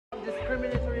not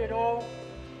discriminatory at all.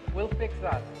 We'll fix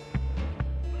that.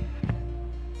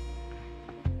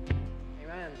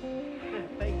 Amen.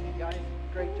 Thank you, guys.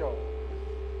 Great job.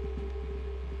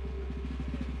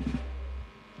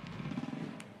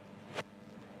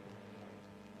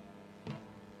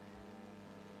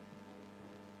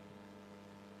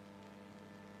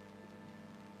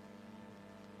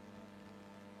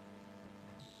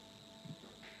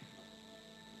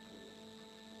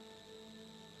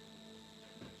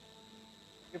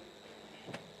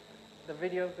 The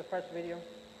video, the first video.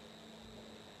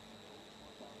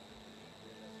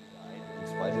 In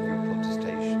spite of your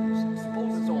protestations,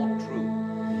 suppose it's all true,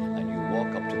 and you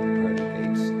walk up to the pearly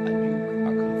gates and you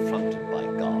are confronted by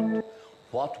God.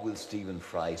 What will Stephen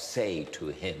Fry say to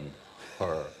him,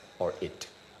 her, or it?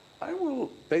 I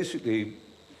will basically,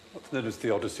 what's known as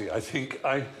theodicy, I think.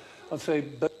 I'll say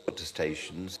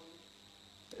protestations.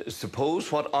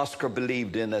 Suppose what Oscar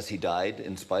believed in as he died,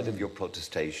 in spite of your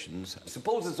protestations,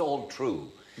 suppose it's all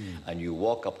true, and you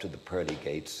walk up to the pearly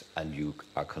gates and you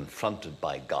are confronted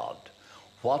by God.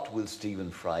 What will Stephen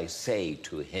Fry say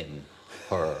to him,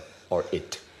 her, or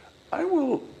it? I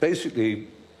will basically,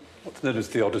 what's known as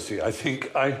theodicy, I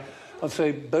think. I'll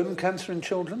say bone cancer in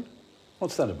children.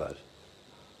 What's that about?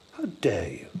 How dare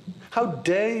you? How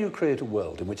dare you create a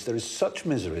world in which there is such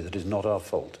misery that is not our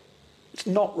fault? It's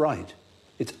not right.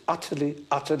 It's utterly,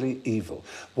 utterly evil.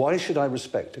 Why should I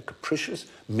respect a capricious,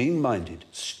 mean-minded,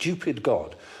 stupid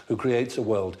God who creates a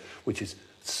world which is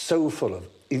so full of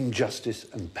injustice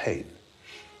and pain?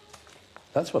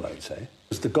 That's what I would say.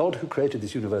 Because the God who created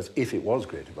this universe, if it was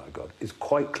created by God, is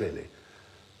quite clearly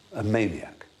a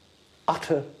maniac.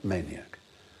 Utter maniac.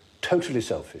 Totally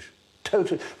selfish.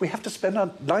 We have to spend our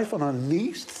life on our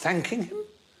knees thanking him?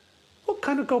 What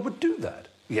kind of God would do that?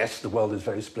 Yes, the world is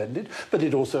very splendid, but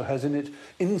it also has in it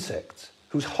insects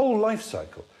whose whole life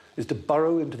cycle is to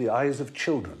burrow into the eyes of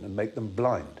children and make them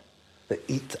blind. They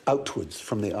eat outwards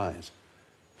from the eyes.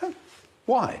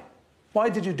 Why? Why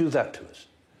did you do that to us?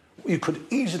 You could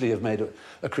easily have made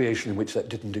a creation in which that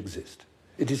didn't exist.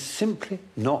 It is simply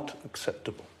not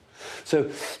acceptable. So,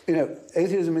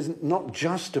 atheism is not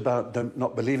just about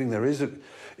not believing there's a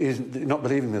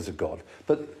God,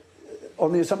 but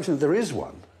on the assumption that there is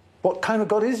one. What kind of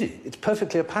God is he? It's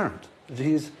perfectly apparent that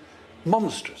he is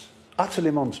monstrous, utterly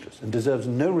monstrous, and deserves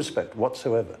no respect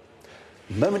whatsoever.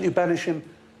 The moment you banish him,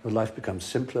 your life becomes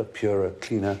simpler, purer,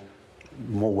 cleaner,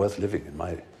 more worth living, in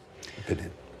my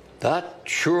opinion. That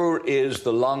sure is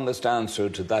the longest answer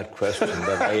to that question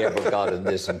that I ever got in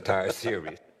this entire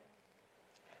series.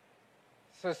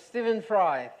 So Stephen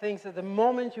Fry thinks that the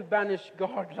moment you banish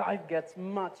God, life gets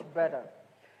much better.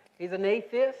 He's an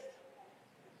atheist.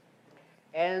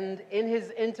 And in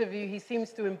his interview, he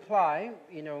seems to imply,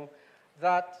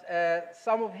 that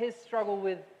some of his struggle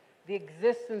with the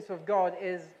existence of God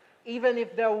is, even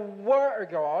if there were a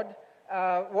God,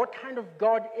 what kind of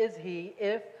God is he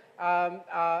if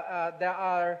there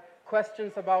are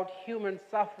questions about human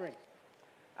suffering?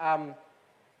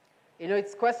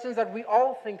 It's questions that we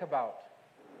all think about.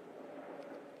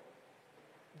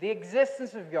 The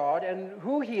existence of God and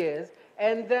who he is,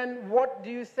 and then what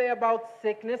do you say about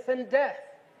sickness and death?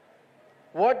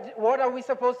 What are we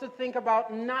supposed to think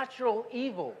about natural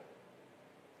evil?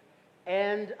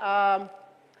 And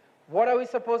what are we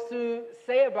supposed to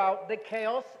say about the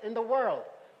chaos in the world?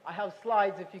 I have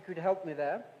slides if you could help me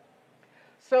there.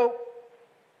 So,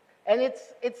 and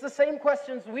it's the same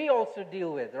questions we also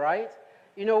deal with, right?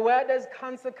 Where does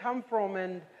cancer come from,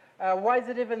 and why is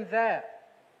it even there?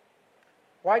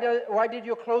 Why did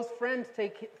your close friends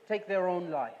take their own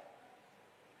life?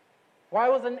 Why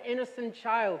was an innocent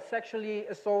child sexually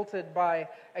assaulted by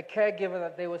a caregiver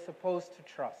that they were supposed to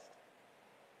trust?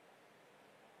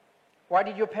 Why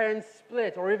did your parents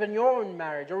split, or even your own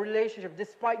marriage or relationship,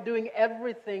 despite doing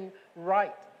everything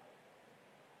right?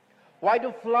 Why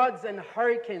do floods and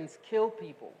hurricanes kill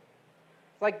people?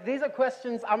 These are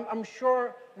questions I'm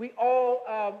sure we all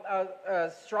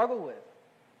struggle with.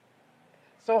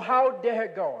 So how dare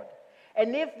God?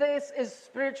 And if this is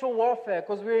spiritual warfare,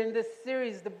 because we're in this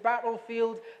series, the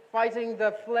battlefield, fighting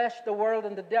the flesh, the world,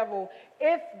 and the devil,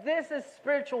 if this is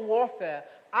spiritual warfare,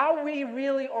 are we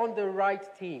really on the right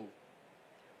team?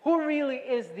 Who really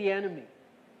is the enemy?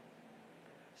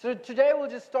 So today we'll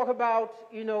just talk about,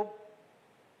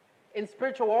 in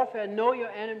spiritual warfare, know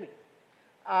your enemy.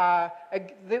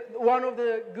 One of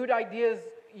the good ideas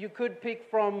you could pick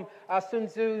from Sun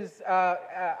Tzu's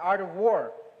Art of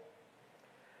War.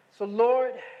 So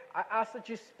Lord, I ask that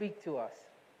you speak to us.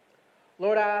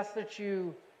 Lord, I ask that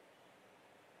you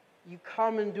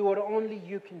come and do what only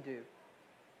you can do.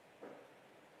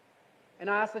 And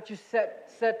I ask that you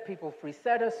set people free,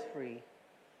 set us free,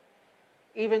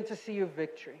 even to see your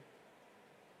victory.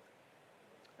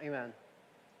 Amen.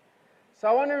 So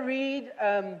I want to read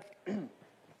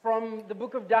from the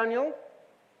book of Daniel,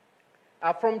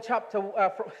 from chapter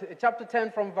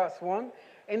 10, from verse 1.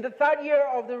 In the 3rd year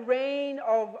of the reign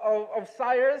of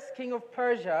Cyrus, king of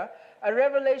Persia, a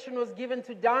revelation was given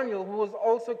to Daniel, who was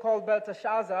also called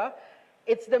Belteshazzar.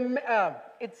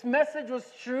 Its message was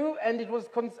true, and it was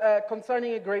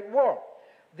concerning a great war.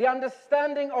 The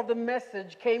understanding of the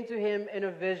message came to him in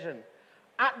a vision.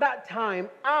 At that time,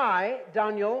 I,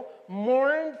 Daniel,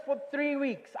 mourned for 3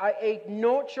 weeks. I ate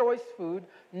no choice food,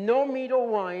 no meat or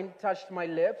wine touched my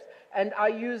lips, and I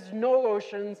used no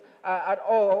lotions at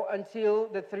all until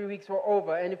the 3 weeks were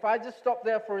over. And if I just stop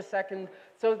there for a second,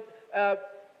 so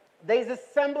there's a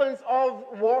semblance of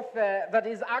warfare that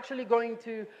is actually going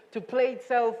to play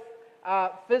itself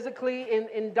physically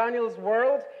in Daniel's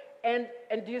world. And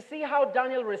do you see how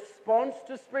Daniel responds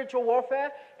to spiritual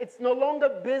warfare? It's no longer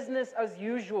business as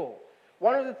usual.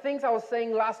 One of the things I was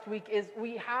saying last week is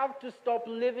we have to stop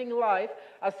living life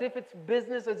as if it's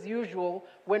business as usual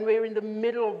when we're in the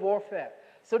middle of warfare.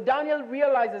 So Daniel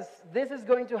realizes this is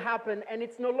going to happen, and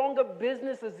it's no longer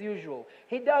business as usual.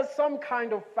 He does some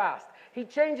kind of fast. He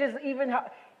changes even how...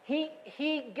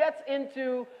 He gets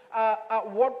into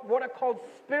what are called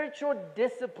spiritual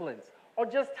disciplines, or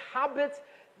just habits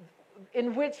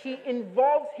in which he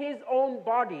involves his own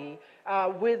body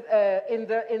in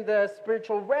the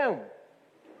spiritual realm.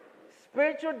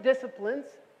 Spiritual disciplines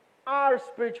are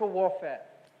spiritual warfare.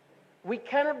 We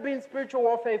cannot be in spiritual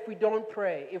warfare if we don't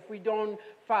pray, if we don't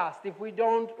fast, if we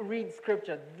don't read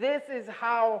scripture. This is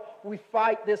how we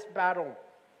fight this battle.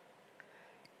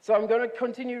 So I'm going to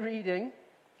continue reading.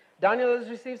 Daniel has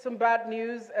received some bad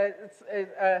news,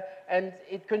 and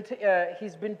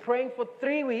he's been praying for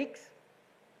 3 weeks.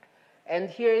 And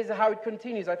here is how it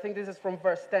continues. I think this is from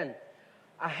verse 10.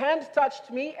 A hand touched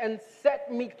me and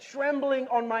set me trembling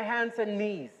on my hands and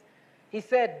knees. He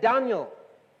said, Daniel,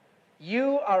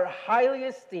 you are highly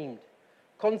esteemed.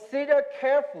 Consider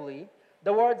carefully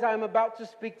the words I am about to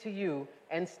speak to you,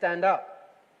 and stand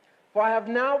up. For I have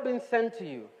now been sent to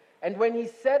you. And when he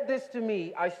said this to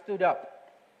me, I stood up.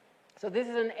 So this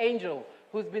is an angel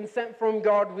who's been sent from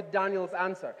God with Daniel's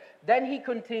answer. Then he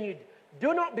continued,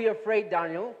 do not be afraid,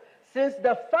 Daniel. Since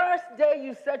the first day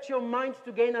you set your mind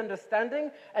to gain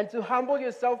understanding and to humble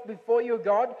yourself before your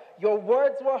God, your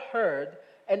words were heard,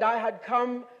 and I had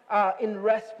come in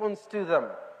response to them.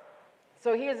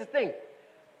 So here's the thing.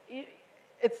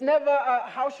 It's never,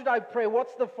 how should I pray?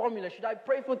 What's the formula? Should I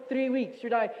pray for 3 weeks?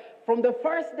 From the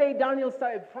first day Daniel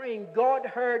started praying, God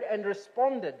heard and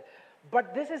responded.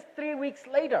 But this is 3 weeks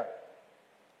later.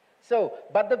 So,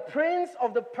 but the prince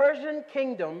of the Persian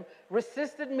kingdom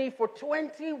resisted me for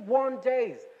 21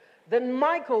 days. Then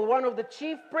Michael, one of the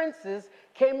chief princes,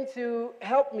 came to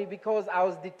help me because I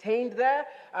was detained there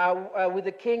with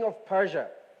the king of Persia.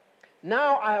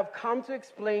 Now I have come to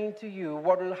explain to you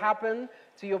what will happen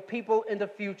to your people in the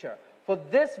future. For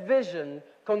this vision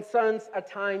concerns a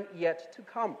time yet to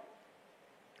come.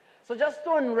 So just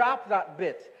to unwrap that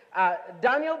bit,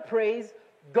 Daniel prays,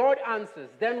 God answers.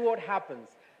 Then what happens?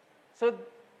 So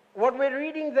what we're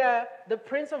reading there, the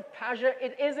prince of Persia,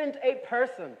 it isn't a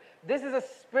person. This is a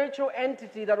spiritual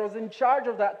entity that was in charge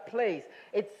of that place.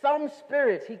 It's some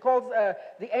spirit.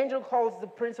 The angel calls the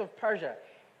prince of Persia.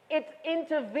 It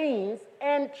intervenes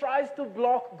and tries to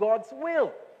block God's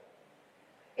will.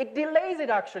 It delays it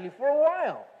actually for a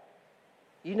while.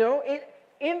 You know,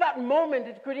 in that moment,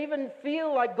 it could even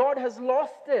feel like God has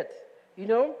lost it. You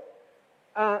know,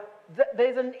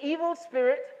 there's an evil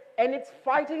spirit, and it's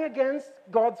fighting against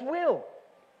God's will.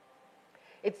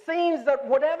 It seems that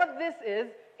whatever this is,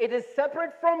 it is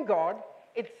separate from God,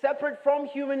 it's separate from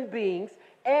human beings,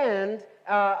 and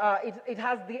it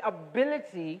has the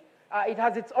ability, it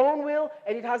has its own will,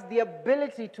 and it has the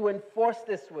ability to enforce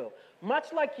this will.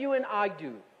 Much like you and I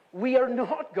do. We are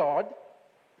not God,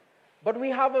 but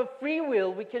we have a free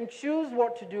will, we can choose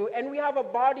what to do, and we have a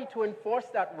body to enforce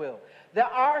that will. There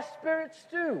are spirits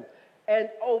too. And,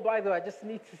 oh, by the way, I just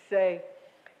need to say,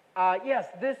 yes,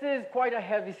 this is quite a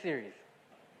heavy series.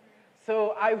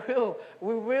 So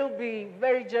we will be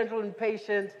very gentle and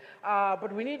patient,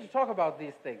 but we need to talk about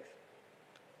these things.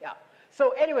 Yeah.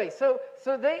 So anyway, so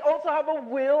they also have a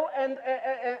will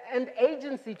and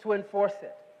agency to enforce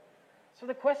it. So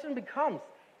the question becomes,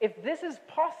 if this is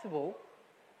possible,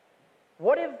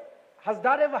 has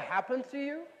that ever happened to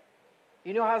you?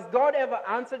 You know, has God ever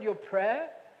answered your prayer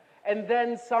and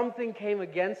then something came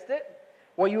against it?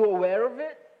 Were you aware of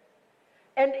it?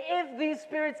 And if these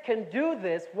spirits can do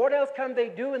this, what else can they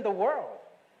do in the world?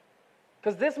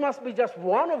 Because this must be just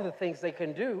one of the things they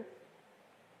can do.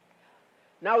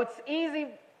 Now, it's easy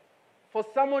for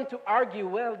someone to argue,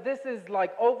 well, this is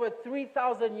like over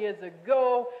 3,000 years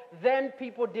ago. Then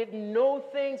people didn't know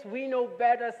things. We know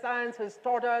better. Science has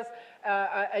taught us.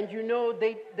 And you know,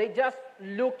 they just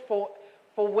looked for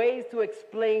ways to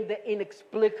explain the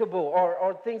inexplicable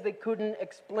or things they couldn't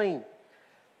explain.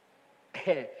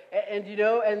 And you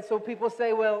know, and so people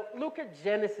say, well, look at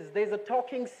Genesis. There's a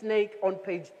talking snake on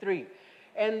page 3.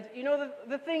 And you know,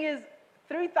 the thing is,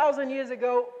 3,000 years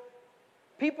ago,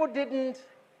 people then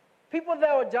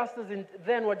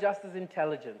were just as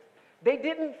intelligent. They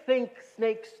didn't think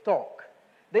snakes talk.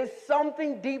 There's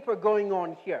something deeper going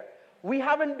on here. We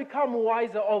haven't become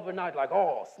wiser overnight, like,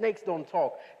 oh, snakes don't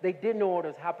talk. They didn't know what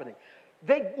was happening.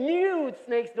 They knew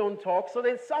snakes don't talk, so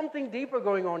there's something deeper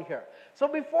going on here. So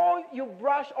before you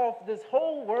brush off this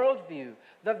whole worldview,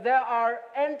 that there are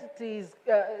entities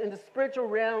in the spiritual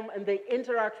realm and they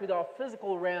interact with our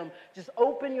physical realm, just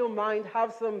open your mind,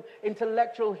 have some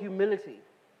intellectual humility.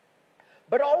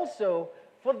 But also,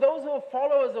 for those who are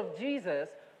followers of Jesus,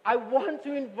 I want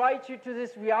to invite you to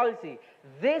this reality.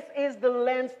 This is the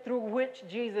lens through which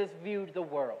Jesus viewed the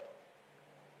world.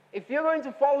 If you're going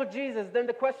to follow Jesus, then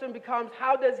the question becomes,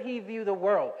 how does he view the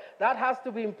world? That has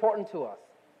to be important to us.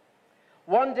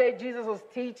 One day, Jesus was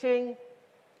teaching,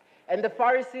 and the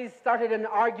Pharisees started an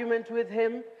argument with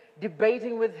him,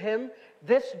 debating with him.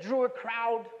 This drew a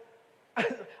crowd,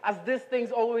 as these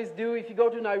things always do. If you go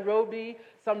to Nairobi,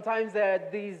 sometimes there are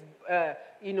these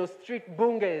street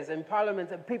bunges in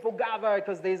parliament, and people gather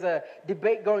because there's a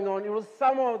debate going on. It was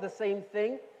somewhat the same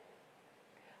thing.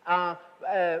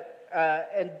 The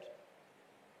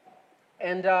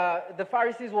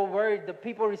Pharisees were worried. The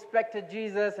people respected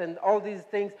Jesus and all these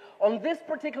things. On this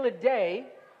particular day,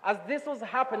 as this was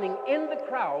happening in the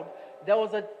crowd, there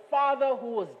was a father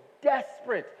who was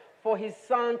desperate for his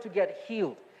son to get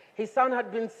healed. His son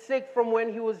had been sick from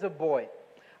when he was a boy.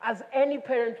 As any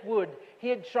parent would, he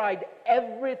had tried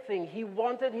everything. He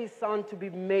wanted his son to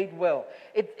be made well.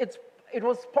 It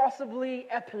was possibly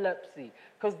epilepsy,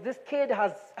 because this kid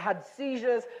had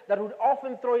seizures that would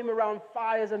often throw him around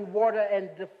fires and water, and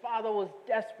the father was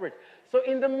desperate. So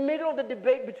in the middle of the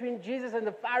debate between Jesus and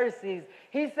the Pharisees,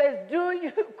 he says,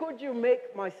 could you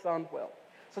make my son well?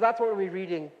 So that's what we're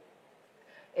reading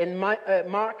in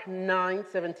Mark 9,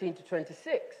 17 to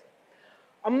 26.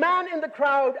 A man in the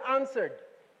crowd answered,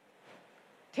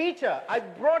 "Teacher, I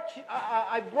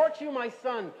brought you my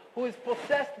son, who is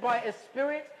possessed by a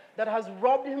spirit that has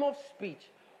robbed him of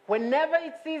speech. Whenever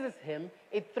it seizes him,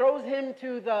 it throws him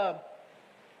to the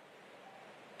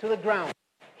ground.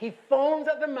 He foams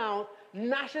at the mouth,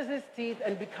 gnashes his teeth,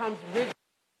 and becomes rigid."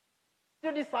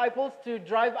 The disciples to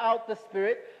drive out the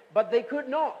spirit, but they could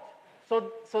not.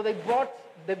 So they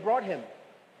brought him.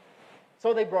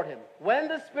 So they brought him. When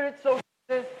the spirit saw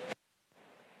Jesus,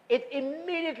 it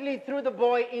immediately threw the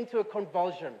boy into a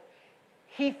convulsion.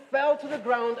 He fell to the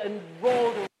ground and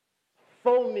rolled around,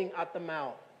 foaming at the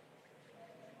mouth.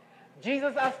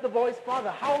 Jesus asked the boy's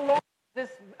father, "How long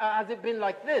has it been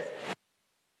like this?"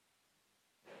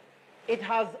 "It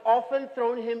has often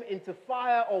thrown him into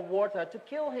fire or water to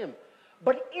kill him.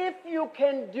 But if you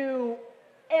can do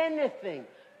anything,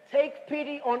 take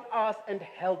pity on us and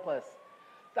help us."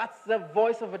 That's the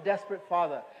voice of a desperate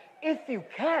father. If you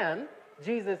can,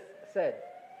 Jesus said,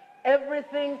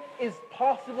 everything is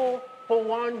possible for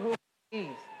one who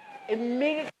believes.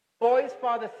 Immediately, the boy's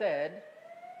father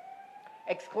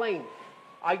exclaimed,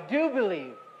 "I do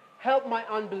believe. Help my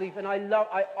unbelief." And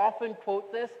I often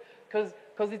quote this because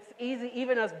it's easy,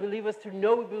 even as believers, to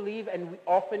know we believe, and we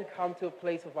often come to a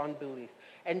place of unbelief.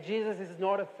 And Jesus is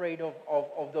not afraid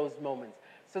of those moments.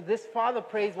 So this father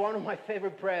prays one of my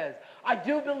favorite prayers. "I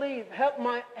do believe.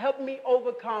 Help me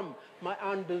overcome my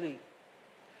unbelief."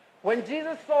 When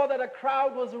Jesus saw that a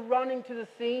crowd was running to the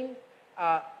scene,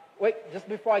 just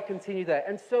before I continue there.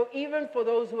 And so even for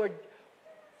those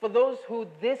who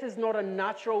this is not a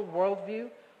natural worldview,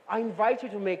 I invite you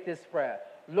to make this prayer.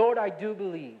 "Lord, I do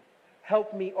believe.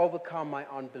 Help me overcome my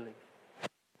unbelief."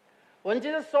 When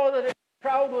Jesus saw that a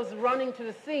crowd was running to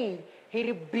the scene,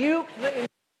 he rebuked the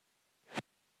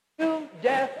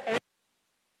death and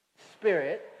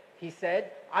spirit. He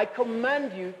said, "I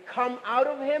command you, come out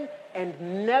of him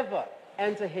and never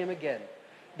enter him again."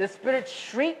 The spirit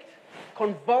shrieked,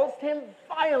 convulsed him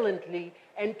violently,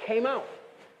 and came out.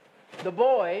 The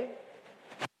boy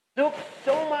looked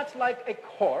so much like a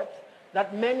corpse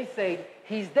that many said,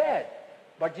 "He's dead."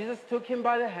 But Jesus took him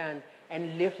by the hand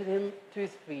and lifted him to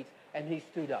his feet, and he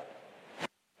stood up.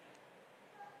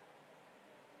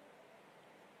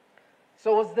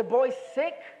 So was the boy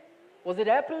sick? Was it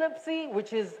epilepsy,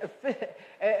 which is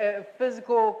a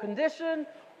physical condition,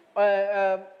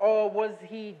 or was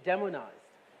he demonized?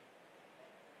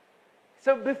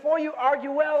 So before you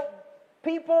argue, well,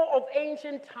 people of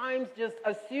ancient times just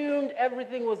assumed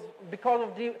everything was because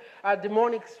of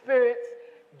demonic spirits.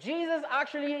 Jesus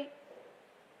actually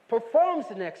performs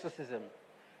an exorcism.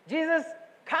 Jesus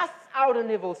casts out an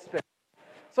evil spirit.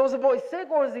 So was the boy sick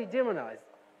or was he demonized?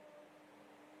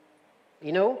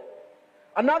 You know?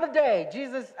 Another day,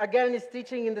 Jesus again is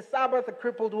teaching in the Sabbath. A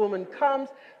crippled woman comes.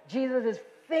 Jesus is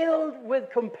filled with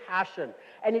compassion,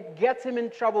 and it gets him in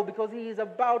trouble because he is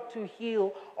about to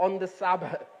heal on the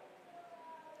Sabbath.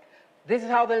 This is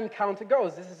how the encounter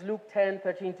goes. This is Luke 10,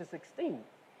 13 to 16.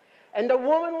 And a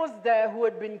woman was there who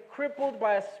had been crippled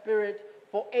by a spirit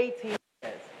for 18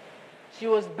 years. She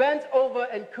was bent over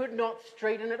and could not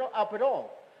straighten it up at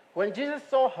all. When Jesus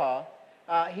saw her,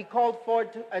 he called forward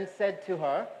and said to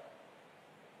her,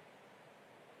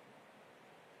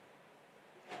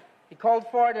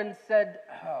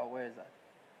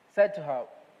 said to her,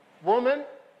 "Woman,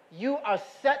 you are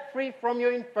set free from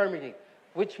your infirmity,"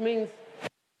 which means,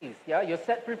 yeah, you're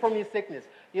set free from your sickness.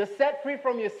 You're set free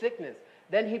from your sickness.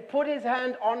 Then he put his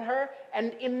hand on her,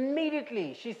 and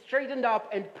immediately she straightened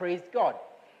up and praised God.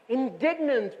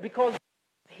 Indignant because he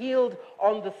was healed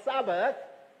on the Sabbath,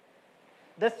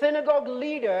 the synagogue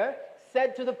leader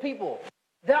said to the people,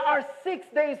 "There are 6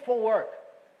 days for work,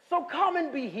 so come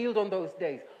and be healed on those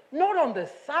days, not on the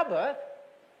Sabbath."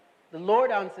 The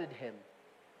Lord answered him,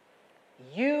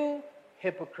 "You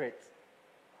hypocrites!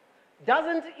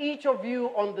 Doesn't each of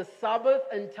you on the Sabbath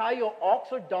untie your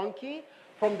ox or donkey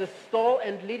from the stall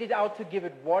and lead it out to give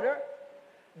it water?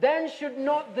 Then should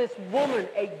not this woman,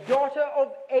 a daughter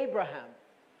of Abraham,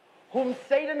 whom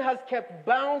Satan has kept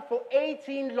bound for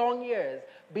 18 long years,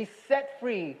 be set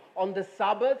free on the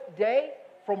Sabbath day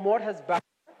from what has bound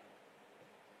her?"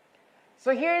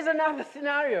 So here's another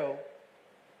scenario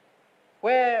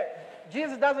where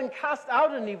Jesus doesn't cast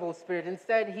out an evil spirit.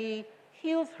 Instead, he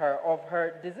heals her of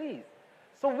her disease.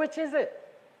 So which is it?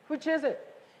 Which is it?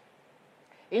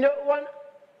 You know,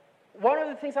 one of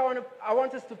the things I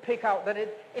want us to pick out, that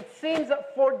it seems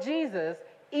that for Jesus,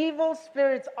 evil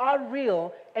spirits are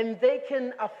real and they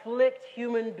can afflict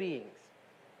human beings.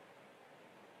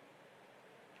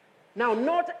 Now,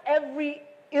 not every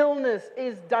illness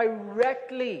is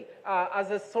directly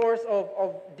as a source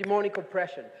of demonic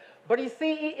oppression. But you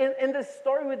see, in this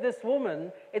story with this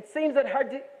woman, it seems that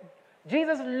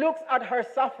Jesus looks at her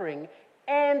suffering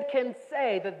and can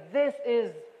say that this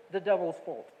is the devil's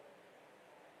fault.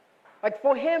 Like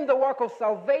for him, the work of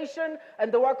salvation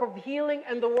and the work of healing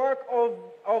and the work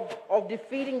of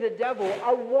defeating the devil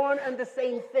are one and the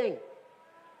same thing.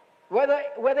 Whether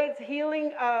it's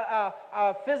healing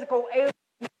physical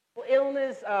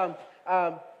illness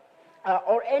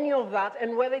or any of that,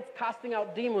 and whether it's casting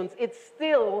out demons, it's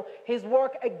still his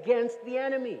work against the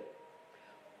enemy.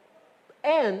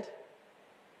 And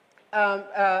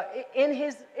in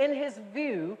his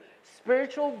view,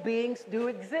 spiritual beings do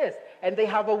exist, and they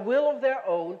have a will of their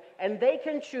own, and they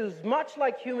can choose, much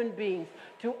like human beings,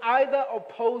 to either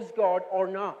oppose God or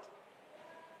not.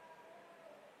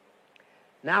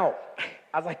 Now,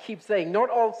 as I keep saying, not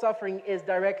all suffering is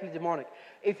directly demonic.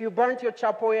 If you burnt your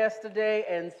chapo yesterday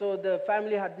and so the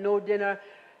family had no dinner,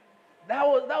 that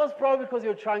was probably because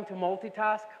you're trying to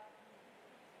multitask.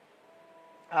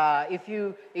 If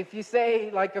you say,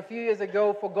 like a few years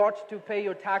ago, forgot to pay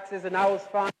your taxes and I was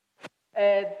fine,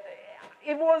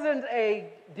 it wasn't a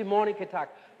demonic attack.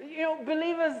 You know,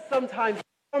 believers sometimes,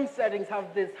 in some settings,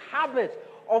 have this habit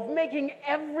of making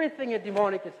everything a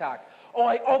demonic attack. Oh,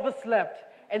 I overslept,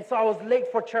 and so I was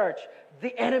late for church.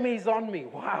 The enemy is on me.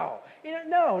 Wow. You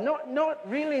know, no, not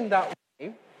really in that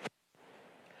way.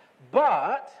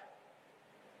 But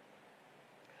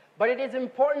it is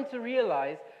important to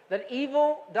realize that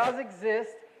evil does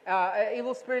exist.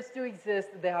 Evil spirits do exist.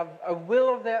 They have a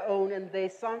will of their own, and they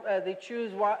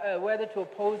choose whether to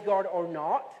oppose God or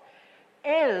not.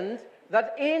 And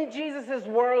that in Jesus'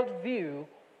 worldview,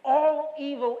 all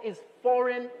evil is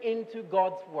foreign into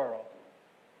God's world.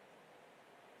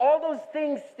 All those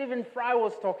things Stephen Fry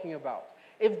was talking about.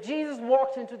 If Jesus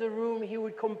walked into the room, he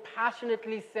would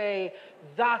compassionately say,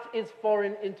 that is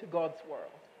foreign into God's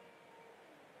world.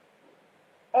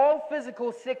 All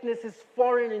physical sickness is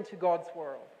foreign into God's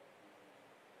world.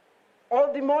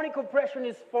 All demonic oppression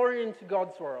is foreign into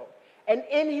God's world. And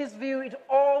in his view, it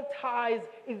all ties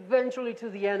eventually to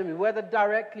the enemy, whether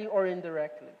directly or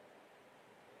indirectly.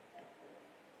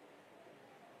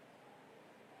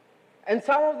 And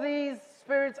some of these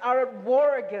spirits are at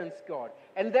war against God,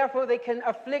 and therefore they can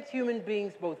afflict human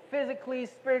beings both physically,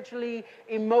 spiritually,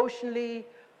 emotionally,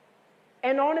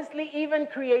 and honestly, even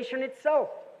creation itself.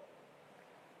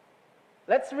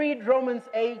 Let's read Romans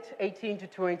 8:18 to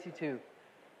 22.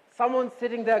 Someone's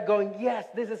sitting there going, yes,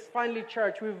 this is finally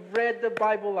church. We've read the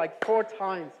Bible like 4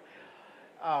 times.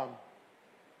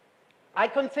 I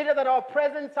consider that our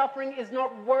present suffering is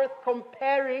not worth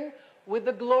comparing with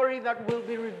the glory that will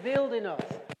be revealed in us.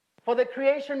 For the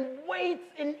creation waits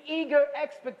in eager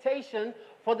expectation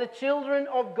for the children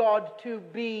of God to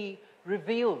be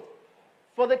revealed.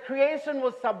 For the creation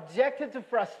was subjected to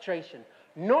frustration,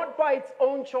 not by its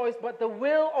own choice, but the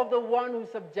will of the one who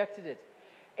subjected it,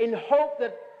 in hope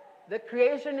that the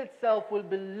creation itself will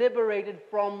be liberated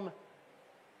from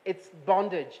its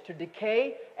bondage to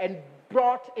decay and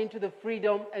brought into the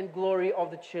freedom and glory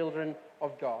of the children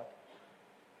of God.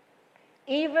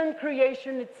 Even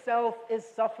creation itself is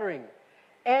suffering.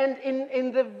 And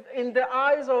in the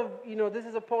eyes of, this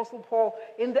is Apostle Paul,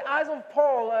 in the eyes of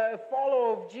Paul, a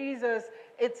follower of Jesus,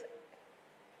 it's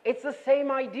the same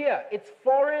idea. It's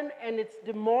foreign and it's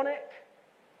demonic.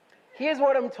 Here's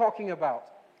what I'm talking about.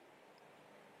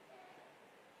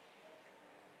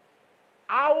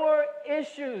 Our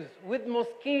issues with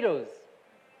mosquitoes,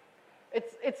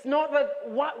 it's not that,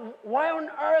 why on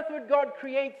earth would God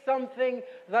create something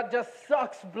that just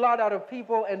sucks blood out of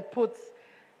people and puts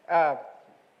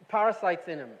parasites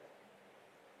in them?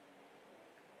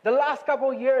 The last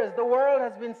couple of years, the world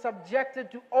has been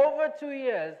subjected to over 2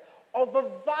 years of a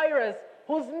virus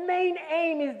whose main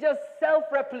aim is just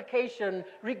self-replication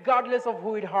regardless of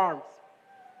who it harms.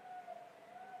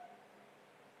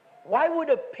 Why would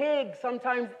a pig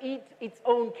sometimes eat its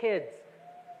own kids?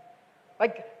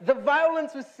 Like the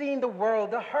violence we see in the world,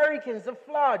 the hurricanes, the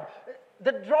flood,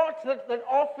 the drought that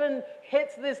often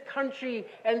hits this country,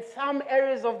 and some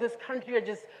areas of this country are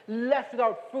just left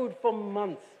without food for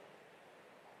months.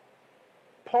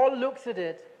 Paul looks at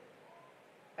it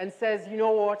and says, you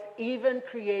know what? Even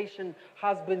creation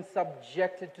has been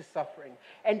subjected to suffering.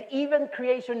 And even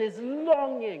creation is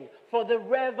longing for the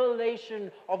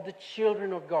revelation of the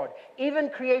children of God. Even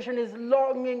creation is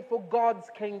longing for God's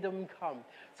kingdom come.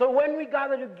 So when we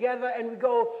gather together and we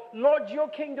go, Lord, your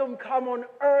kingdom come on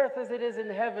earth as it is in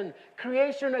heaven,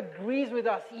 creation agrees with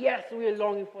us. Yes, we are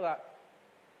longing for that.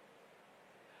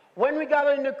 When we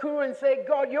gather in Nakuru and say,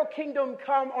 God, your kingdom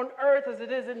come on earth as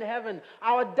it is in heaven,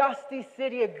 our dusty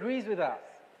city agrees with us.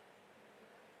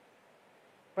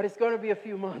 But it's going to be a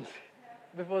few months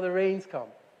before the rains come.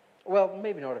 Well,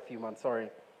 maybe not a few months, sorry.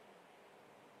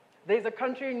 There's a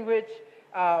country in which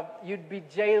you'd be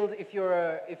jailed if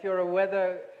you're a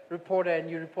weather reporter and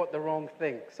you report the wrong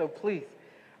thing. So please,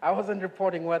 I wasn't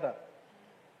reporting weather.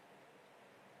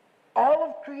 All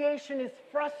of creation is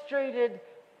frustrated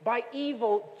by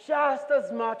evil just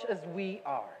as much as we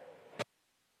are.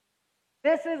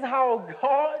 This is how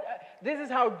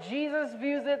Jesus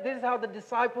views it. This is how the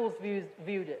disciples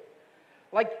viewed it.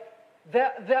 Like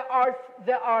there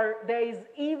is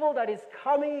evil that is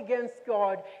coming against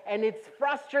God, and it's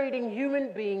frustrating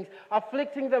human beings,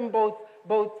 afflicting them both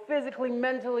physically,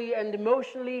 mentally, and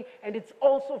emotionally, and it's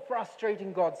also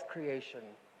frustrating God's creation.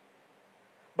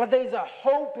 But there's a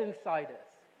hope inside us.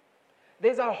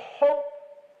 There's a hope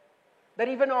that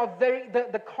even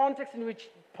the context in which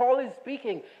Paul is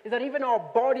speaking is that even our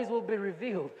bodies will be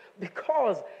revealed.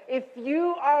 Because if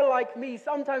you are like me,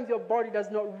 sometimes your body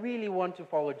does not really want to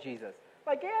follow Jesus.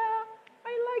 Like, yeah,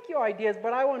 I like your ideas,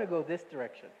 but I want to go this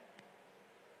direction.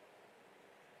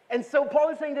 And so Paul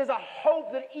is saying there's a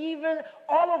hope that even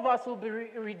all of us will be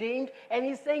redeemed. And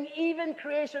he's saying even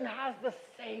creation has the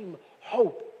same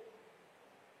hope.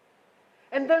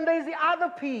 And then there's the other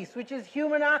piece, which is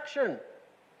human action.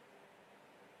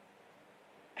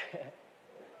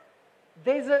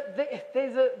 There's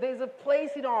a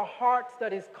place in our hearts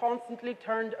that is constantly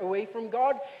turned away from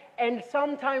God, and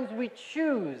sometimes we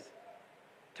choose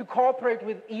to cooperate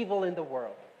with evil in the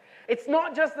world. It's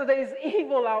not just that there's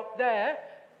evil out there,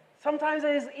 sometimes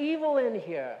there's evil in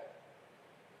here,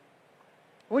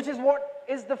 which is what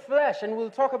is the flesh, and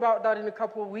we'll talk about that in a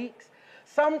couple of weeks.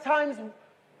 Sometimes,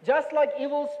 just like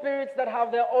evil spirits that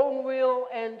have their own will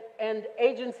and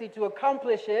agency to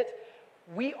accomplish it,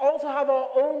 we also have our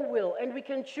own will, and we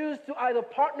can choose to either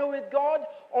partner with God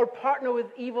or partner with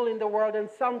evil in the world, and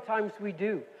sometimes we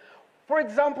do. For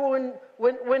example,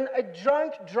 when a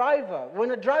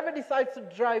driver decides to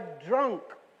drive drunk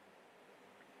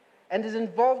and is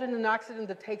involved in an accident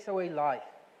that takes away life,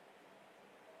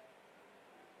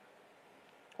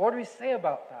 what do we say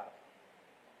about that?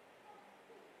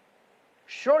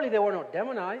 Surely they were not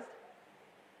demonized.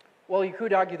 Well, you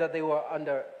could argue that they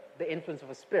the influence of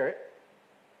a spirit.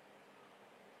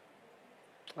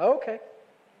 Okay.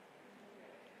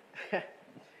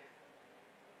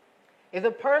 If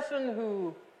the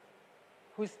person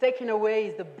who's taken away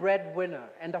is the breadwinner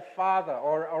and a father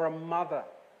or a mother,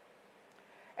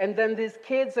 and then these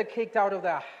kids are kicked out of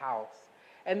their house,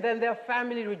 and then their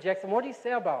family rejects them, what do you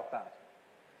say about that?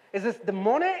 Is this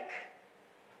demonic?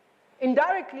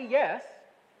 Indirectly, yes,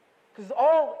 because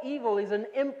all evil is an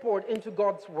import into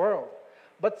God's world.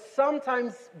 But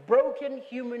sometimes broken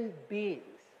human beings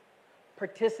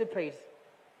participate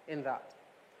in that.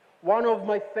 One of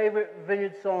my favorite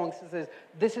Vineyard songs says,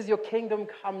 "This is your kingdom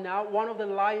come now." One of the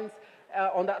lines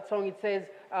on that song, it says,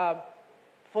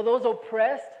 "For those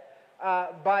oppressed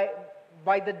by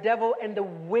the devil and the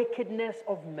wickedness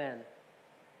of men."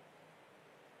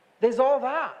 There's all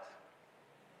that.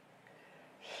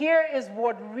 Here is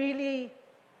what really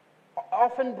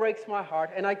often breaks my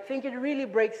heart, and I think it really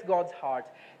breaks God's heart,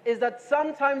 is that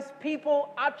sometimes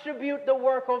people attribute the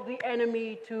work of the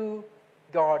enemy to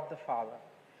God the Father.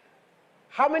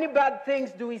 How many bad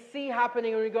things do we see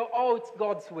happening and we go, oh, it's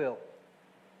God's will?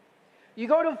 You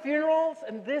go to funerals,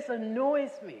 and this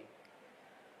annoys me.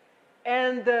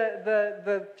 And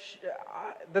the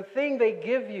thing they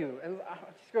give you, and I'm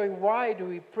just going, why do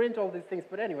we print all these things?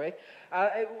 But anyway,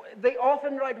 they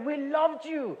often write, "We loved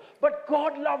you, but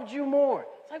God loved you more."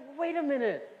 It's like, wait a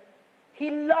minute. He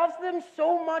loves them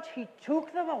so much, he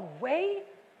took them away?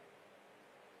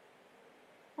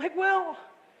 Like, well,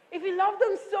 if he loved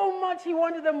them so much, he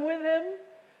wanted them with him,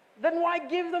 then why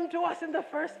give them to us in the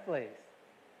first place?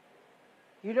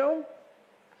 You know?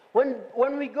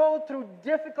 When we go through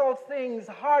difficult things,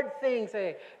 hard things,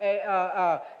 a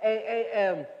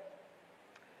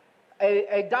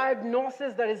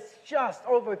diagnosis that is just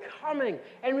overcoming,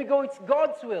 and we go, it's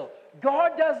God's will.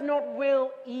 God does not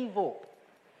will evil.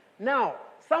 Now,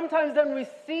 sometimes then we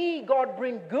see God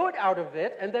bring good out of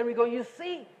it, and then we go, you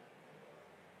see,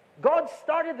 God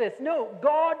started this. No,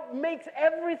 God makes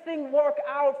everything work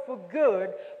out for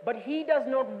good, but he does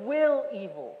not will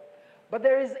evil. But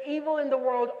there is evil in the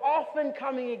world often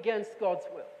coming against God's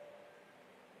will.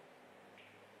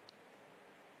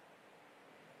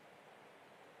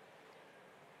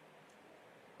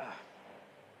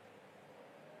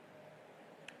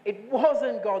 It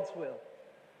wasn't God's will.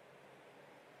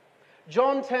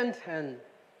 John 10:10.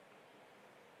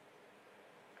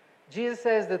 Jesus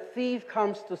says, "The thief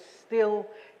comes to steal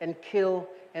and kill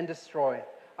and destroy.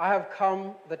 I have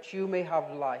come that you may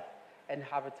have life and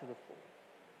have it to the full."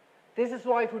 This is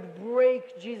why it would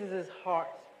break Jesus'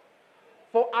 heart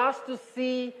for us to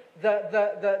see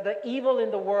the evil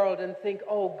in the world and think,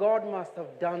 oh, God must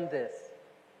have done this.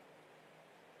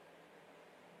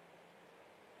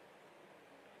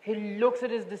 He looks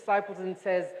at his disciples and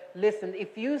says, listen,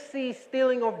 if you see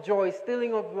stealing of joy,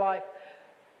 stealing of life,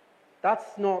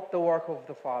 that's not the work of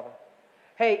the Father.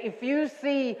 Hey, if you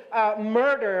see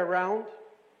murder around,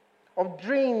 of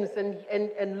dreams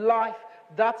and life,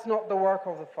 that's not the work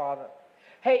of the Father.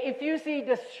 Hey, if you see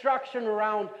destruction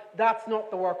around, that's not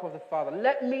the work of the Father.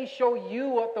 Let me show you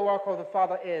what the work of the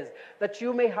Father is, that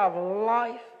you may have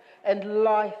life and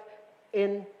life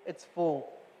in its full.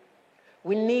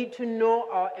 We need to know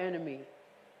our enemy.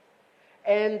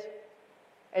 And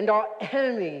our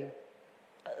enemy,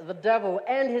 the devil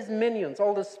and his minions,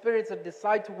 all the spirits that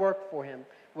decide to work for him,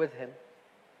 with him,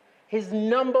 his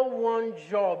number one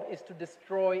job is to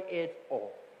destroy it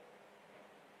all.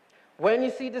 When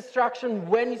you see destruction,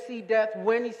 when you see death,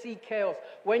 when you see chaos,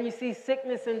 when you see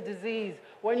sickness and disease,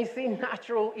 when you see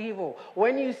natural evil,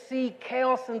 when you see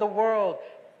chaos in the world,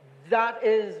 that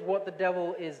is what the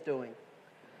devil is doing.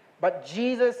 But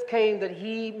Jesus came that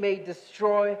he may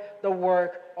destroy the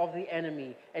work of the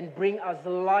enemy and bring us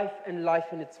life and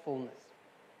life in its fullness.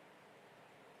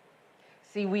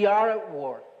 See, we are at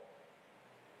war.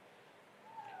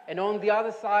 And on the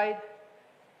other side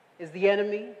is the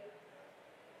enemy.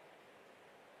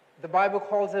 The Bible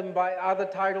calls him by other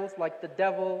titles like the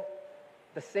devil,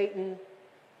 the Satan,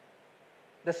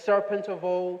 the serpent of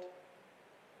old,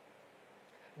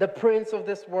 the prince of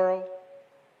this world.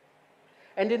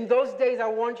 And in those days, I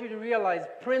want you to realize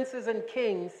princes and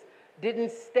kings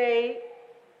didn't stay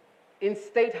in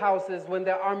state houses when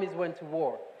their armies went to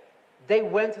war. They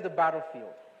went to the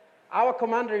battlefield. Our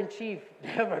commander-in-chief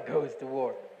never goes to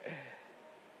war.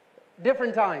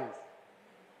 Different times.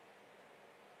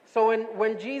 So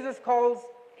when Jesus calls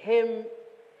him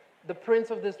the prince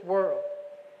of this world,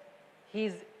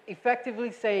 he's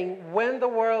effectively saying when the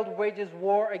world wages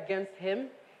war against him,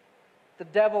 the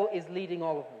devil is leading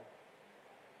all of them.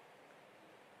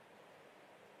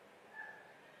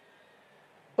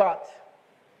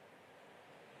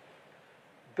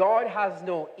 God has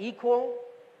no equal.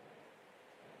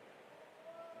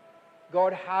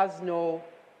 God has no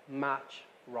match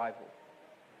rival.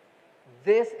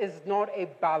 This is not a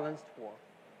balanced war.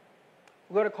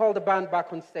 We're going to call the band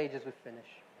back on stage as we finish.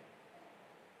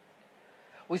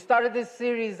 We started this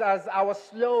series as our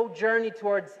slow journey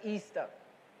towards Easter.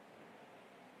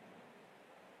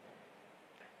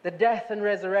 The death and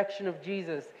resurrection of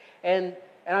Jesus. And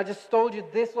I just told you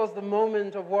this was the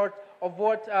moment of what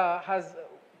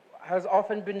has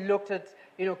often been looked at,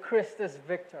 Christus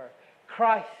Victor.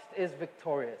 Christ is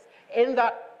victorious. In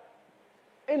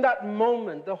that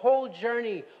moment, the whole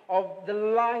journey of the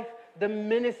life, the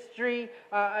ministry,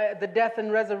 the death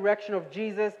and resurrection of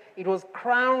Jesus, it was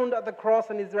crowned at the cross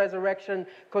and his resurrection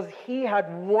because he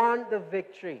had won the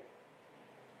victory.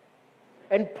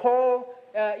 And Paul,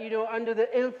 under the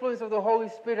influence of the Holy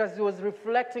Spirit, as he was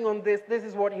reflecting on this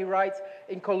is what he writes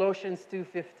in Colossians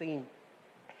 2:15.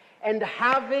 And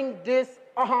having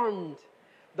disarmed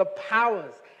the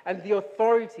powers and the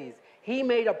authorities, he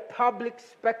made a public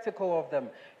spectacle of them,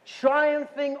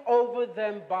 triumphing over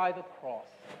them by the cross.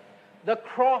 The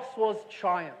cross was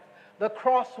triumph. The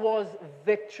cross was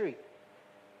victory.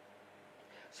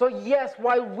 So yes,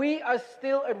 while we are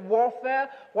still at warfare,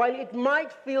 while it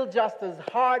might feel just as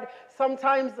hard,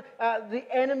 sometimes the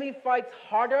enemy fights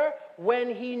harder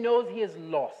when he knows he is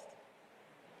lost.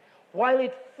 While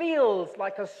it feels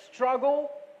like a struggle,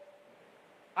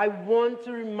 I want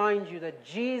to remind you that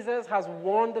Jesus has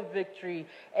won the victory,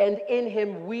 and in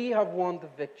him we have won the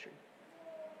victory.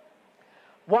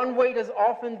 One way it has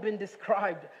often been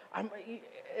described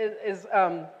is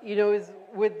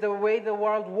with the way the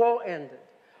World War ended.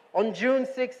 On June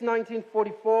 6,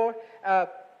 1944,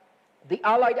 the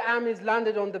Allied armies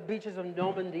landed on the beaches of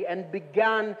Normandy and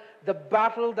began the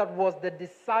battle that was the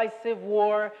decisive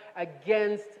war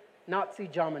against Nazi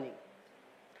Germany.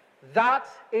 That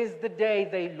is the day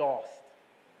they lost.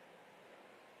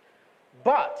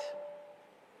 But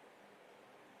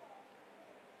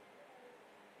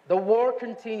the war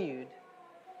continued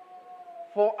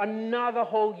for another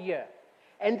whole year.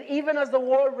 And even as the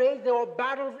war raged, there were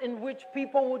battles in which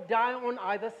people would die on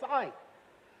either side.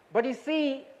 But you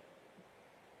see,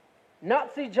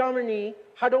 Nazi Germany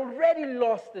had already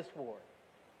lost this war.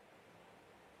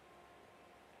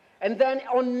 And then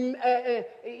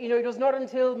it was not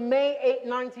until May 8,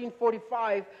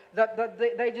 1945 that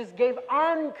they just gave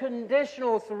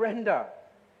unconditional surrender.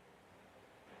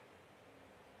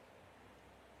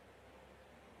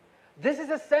 This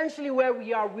is essentially where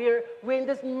we are. We're in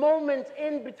this moment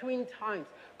in between times.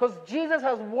 Because Jesus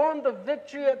has won the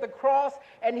victory at the cross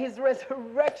and his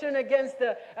resurrection against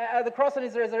the cross and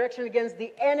his resurrection against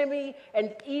the enemy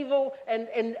and evil and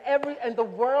the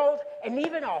world and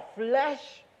even our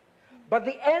flesh. But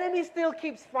the enemy still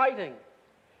keeps fighting.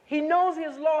 He knows he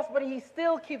is lost, but he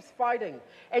still keeps fighting.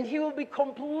 And he will be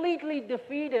completely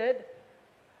defeated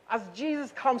as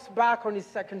Jesus comes back on his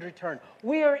second return.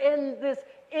 We are in this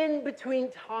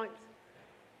in-between times.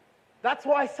 That's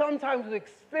why sometimes we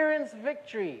experience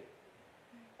victory.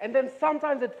 And then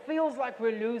sometimes it feels like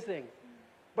we're losing.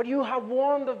 But you have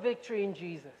won the victory in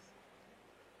Jesus.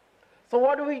 So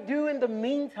what do we do in the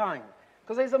meantime?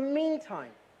 Because there's a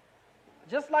meantime.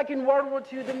 Just like in World War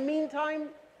II, the meantime,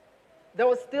 there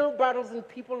were still battles and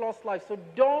people lost lives. So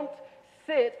don't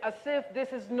sit as if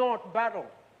this is not battle.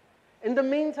 In the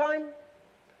meantime,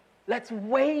 let's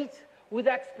wait with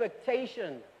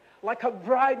expectation, like a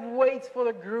bride waits for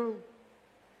the groom.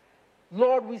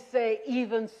 Lord, we say,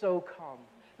 even so come.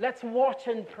 Let's watch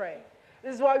and pray.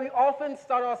 This is why we often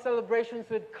start our celebrations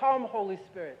with, come, Holy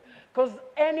Spirit. Because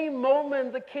any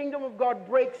moment the kingdom of God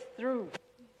breaks through.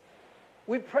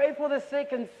 We pray for the sick,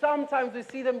 and sometimes we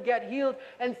see them get healed,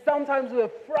 and sometimes we're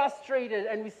frustrated,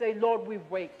 and we say, Lord, we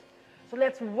wait. So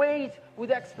let's wait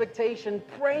with expectation,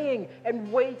 praying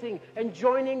and waiting and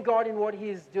joining God in what he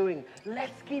is doing.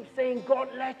 Let's keep saying, God,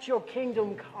 let your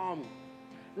kingdom come.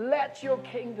 Let your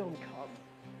kingdom come.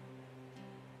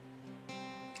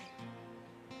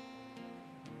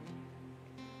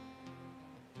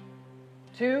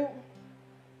 Two,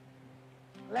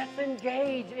 let's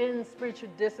engage in spiritual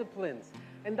disciplines.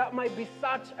 And that might be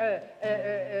such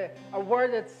a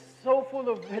word that's so full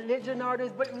of religion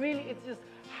nowadays, but really it's just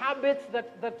habits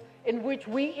that in which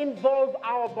we involve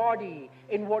our body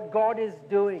in what God is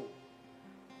doing.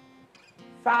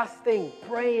 Fasting,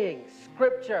 praying,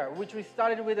 scripture, which we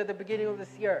started with at the beginning of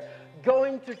this year.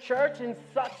 Going to church in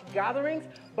such gatherings,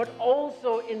 but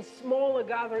also in smaller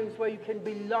gatherings where you can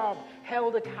be loved,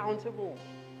 held accountable.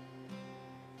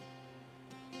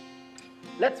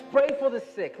 Let's pray for the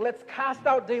sick. Let's cast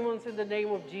out demons in the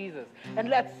name of Jesus. And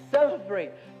let's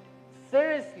celebrate.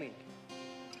 Seriously.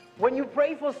 When you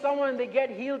pray for someone and they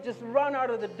get healed, just run out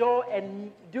of the door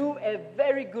and do a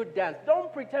very good dance.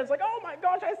 Don't pretend it's like, oh my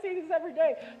gosh, I see this every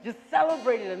day. Just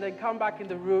celebrate it and then come back in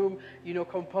the room,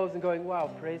 composed and going,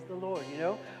 wow, praise the Lord,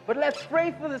 But let's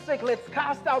pray for the sick. Let's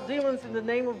cast out demons in the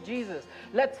name of Jesus.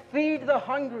 Let's feed the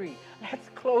hungry. Let's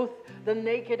clothe the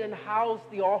naked and house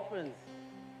the orphans.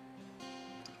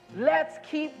 Let's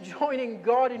keep joining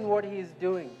God in what He is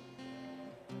doing.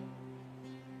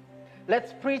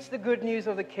 Let's preach the good news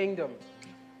of the kingdom,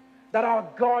 that our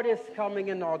God is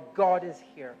coming and our God is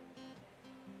here.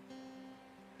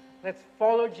 Let's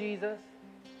follow Jesus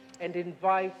and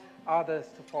invite others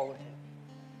to follow Him.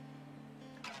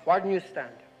 Why don't you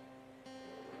stand?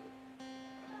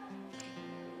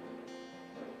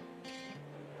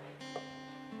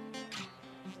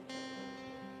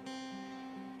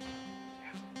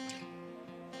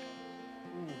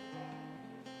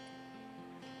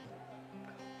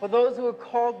 For those who are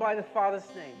called by the Father's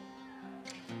name,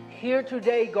 hear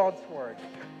today God's word.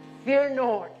 Fear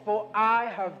not, for I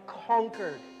have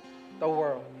conquered the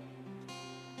world.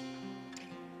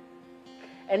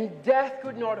 And death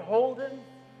could not hold Him.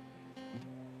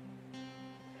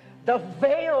 The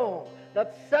veil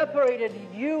that separated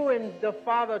you and the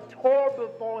Father tore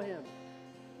before Him,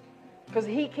 because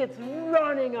He keeps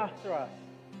running after us.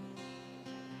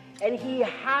 And He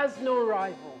has no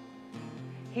rival.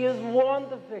 He has won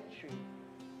the victory.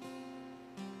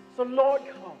 So Lord,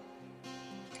 come.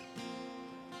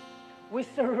 We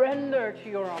surrender to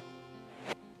your arms.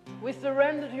 We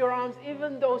surrender to your arms,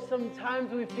 even though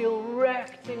sometimes we feel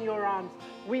wrecked in your arms.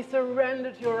 We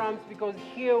surrender to your arms because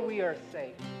here we are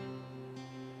safe.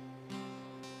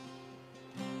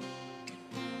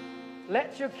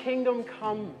 Let your kingdom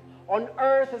come on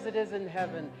earth as it is in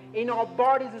heaven, in our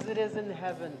bodies as it is in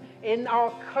heaven, in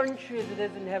our country as it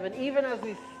is in heaven, even as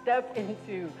we step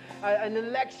into an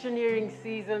electioneering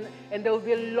season and there will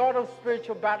be a lot of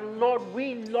spiritual battle. Lord,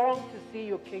 we long to see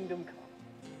your kingdom come.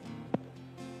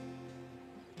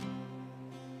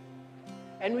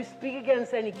 And we speak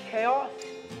against any chaos,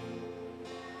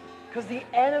 because the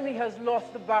enemy has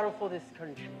lost the battle for this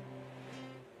country.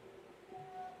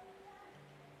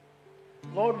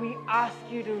 Lord, we ask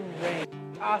you to reign.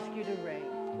 Ask you to reign.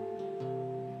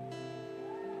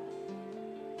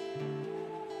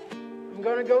 I'm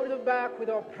going to go to the back with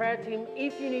our prayer team.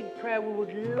 If you need prayer, we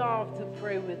would love to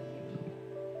pray with you.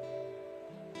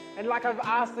 And like I've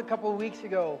asked a couple of weeks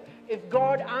ago, if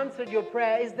God answered your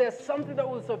prayer, is there something that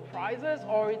will surprise us,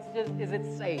 or is it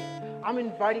safe? I'm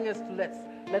inviting us to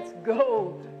let's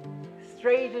go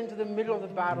straight into the middle of the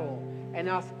battle and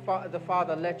ask the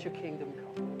Father, let your kingdom come.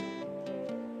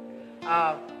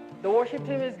 The worship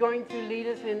team is going to lead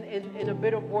us in a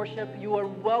bit of worship. You are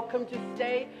welcome to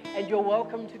stay, and you're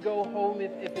welcome to go home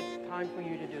if it's time for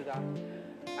you to do that.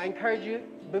 I encourage you,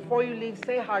 before you leave,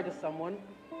 say hi to someone.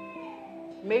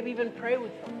 Maybe even pray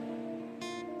with someone.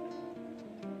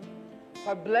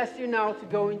 So I bless you now to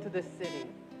go into this city,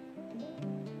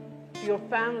 to your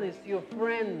families, to your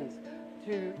friends,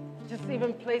 to just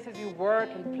even places you work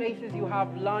and places you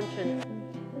have lunch,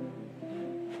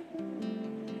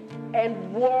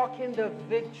 and walk in the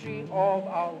victory of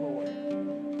our Lord.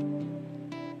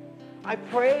 I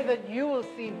pray that you will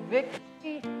see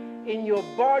victory in your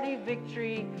body,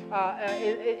 victory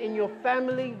in your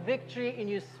family, victory in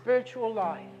your spiritual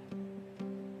life.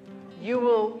 You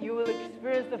will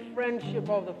experience the friendship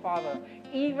of the Father,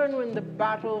 even when the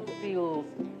battle feels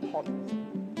hot.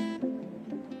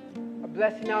 I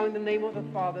bless you now in the name of the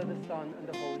Father, the Son, and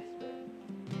the Holy Spirit.